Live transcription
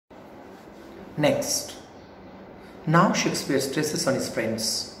Next, now Shakespeare stresses on his friends'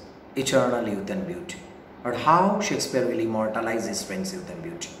 eternal youth and beauty, or how Shakespeare will immortalize his friends' youth and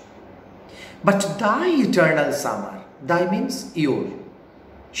beauty. But thy eternal summer, thy means your,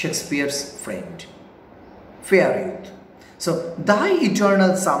 Shakespeare's friend, fair youth. So, thy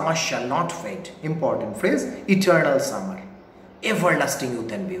eternal summer shall not fade. Important phrase, eternal summer, everlasting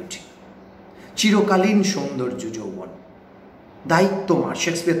youth and beauty. চিরকালীন সৌন্দর্য যৌবন, তাই তোমার,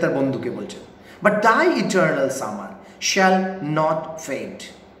 Shakespeare তার বন্ধুকে বলছেন, but তাই eternal summer shall not fade,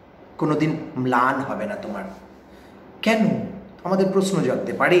 কোনোদিন ম্লান হবে না তোমার। কেন? আমাদের প্রশ্ন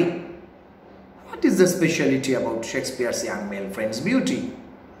জানতে পারি, what is the speciality about Shakespeare's young mail friends beauty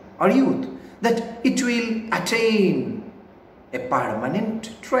or youth that it will attain a permanent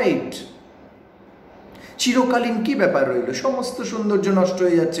trait? চিরকালীন কি ব্যাপার রইল? সমস্ত সৌন্দর্য নষ্ট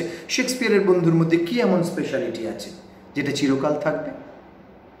হয়ে যাচ্ছে, শেক্সপিয়ারের বন্ধুর মধ্যে কি এমন স্পেশালিটি আছে যেটা চিরকাল থাকবে?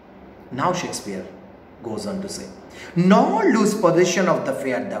 Now Shakespeare goes on to say, nor lose possession of the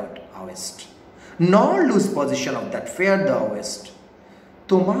fair thou howest, nor lose possession of that fair thou howest.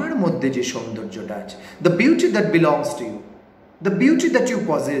 তোমার মধ্যে যে সৌন্দর্যটা আছে, the beauty that belongs to you, the beauty that you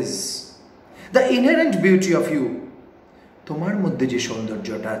possess, the inherent beauty of you, তোমার মধ্যে যে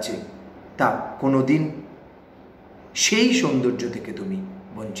সৌন্দর্যটা আছে তা কোনোদিন সেই সৌন্দর্য থেকে তুমি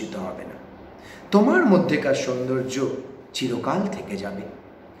বঞ্চিত হবে না। তোমার মধ্যেকার সৌন্দর্য চিরকাল থেকে যাবে।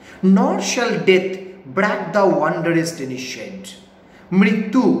 nor shall death break the wondrous in his shade,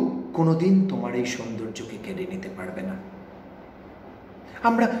 মৃত্যু কোনোদিন তোমার এই সৌন্দর্যকে কেড়ে নিতে পারবে না।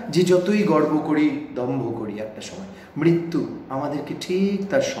 আমরা যে যতই গর্ব করি, দম্ভ করি, একটা সময় মৃত্যু আমাদেরকে ঠিক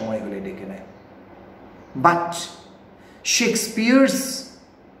তার সময় হলে ডেকে নেয়। But Shakespeare's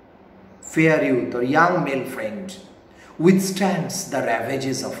fair youth or young male friend withstands the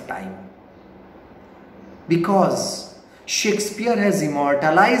ravages of time, because Shakespeare has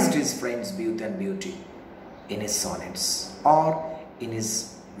immortalized his friend's youth and beauty in his sonnets or in his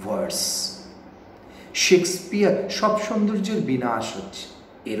verse. Shakespeare সব সৌন্দর্যের বিনাশ হচ্ছে,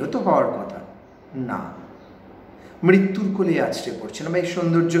 এরও তো হওয়ার কথা না, মৃত্যুর কোলে আছড়ে পড়ছে না বা এই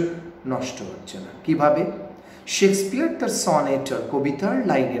সৌন্দর্য নষ্ট হচ্ছে না। কিভাবে? শেক্সপিয়ার তার সনেট কবিতার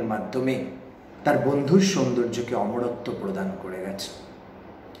লাইনের মাধ্যমে তার বন্ধুর সৌন্দর্যকে অমরত্ব প্রদান করে গেছে।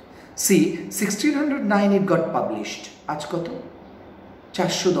 সি 1609 ইট গট পাবলিশড, আজ কত?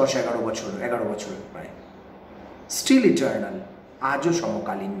 411 বছর, 11 বছর প্রায়। স্টিল ইটার্নাল, আজও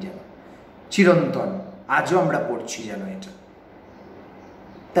সমকালীন, যেন চিরন্তন, আজও আমরা পড়ছি যেন এটা।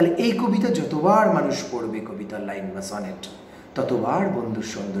 তাহলে এই কবিতা যতবার মানুষ পড়বে, কবিতার লাইন বা সনেট, ততবার বন্ধুর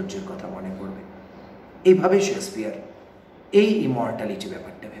সৌন্দর্যের কথা মনে পড়বে। এইভাবে শেক্সপিয়ার এই ইমর্টালিটি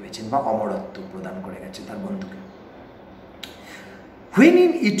ব্যাপারটা ভেবেছেন বা অমরত্ব প্রদান করে গেছে তার বন্ধুকে। When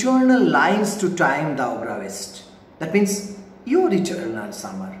in eternal lines to time thou growest, that means your eternal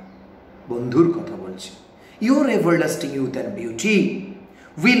summer, বন্ধুর কথা বলছে, your everlasting youth and beauty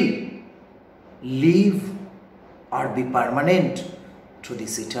will live or be permanent through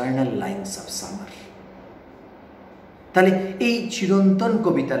these eternal lines of summer. তাহলে এই চিরন্তন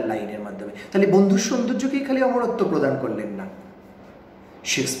কবিতার লাইনের মাধ্যমে, তাহলে বন্ধুর সৌন্দর্যকেই খালি অমরত্ব প্রদান করলেন না,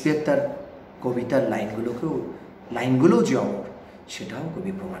 শেক্সপিয়ার তার কবিতার লাইনগুলোও যে অমর, সেটাও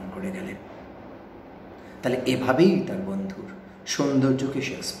কবি প্রমাণ করে গেলেন। তাহলে এভাবেই তার বন্ধুর সৌন্দর্যকে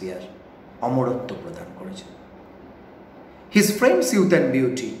শেক্সপিয়ার অমরত্ব প্রদান করেছেন। His friend's youth and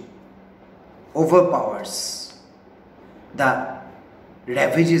beauty overpowers the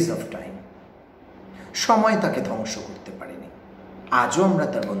ravages of time. সময় তাকে ধ্বংস করতে পারেনি। আজও আমরা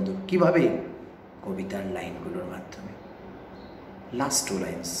তার বন্ধু, কিভাবে? কবিতার লাইনগুলোর মাধ্যমে। Last two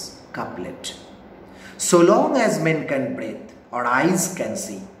lines, couplet. So long as men can breathe or eyes can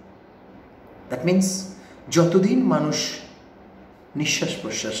see, that means যতদিন মানুষ নিঃশ্বাস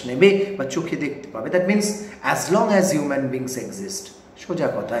প্রশ্বাস নেবে বা চোখে দেখতে পাবে, that means as long as human beings exist, সোজা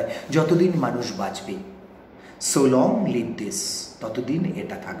কথায় যতদিন মানুষ বাঁচবে, so long live this, ততদিন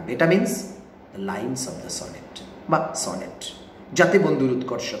এটা থাকবে। এটা means the lines of the sonnet বা সনেট, যাতে বন্ধুর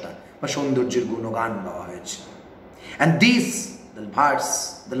উৎকর্ষতা বা সৌন্দর্যের গুণগান গাওয়া হয়েছে। and these the verse,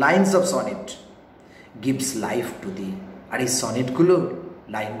 the lines of sonnet gives life to thee, আর এই সনেটগুলো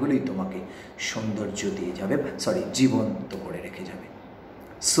লাইনগুলোই তোমাকে সৌন্দর্য দিয়ে যাবে, জীবন্ত করে রেখে যাবে।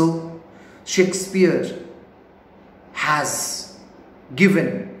 so Shakespeare has given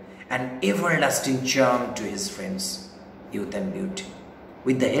an everlasting charm to his friends youth and beauty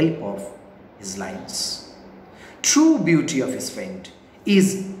with the help of his lines. True beauty of his friend is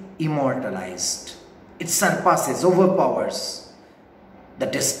immortalized. It surpasses, overpowers the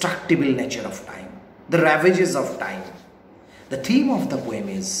destructible nature of time, the ravages of time. The theme of the poem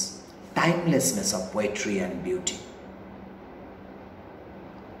is timelessness of poetry and beauty.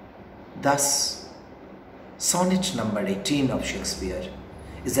 Thus, sonnet number 18 of Shakespeare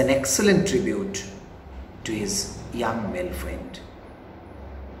is an excellent tribute to his young male friend.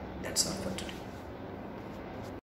 That's all for today.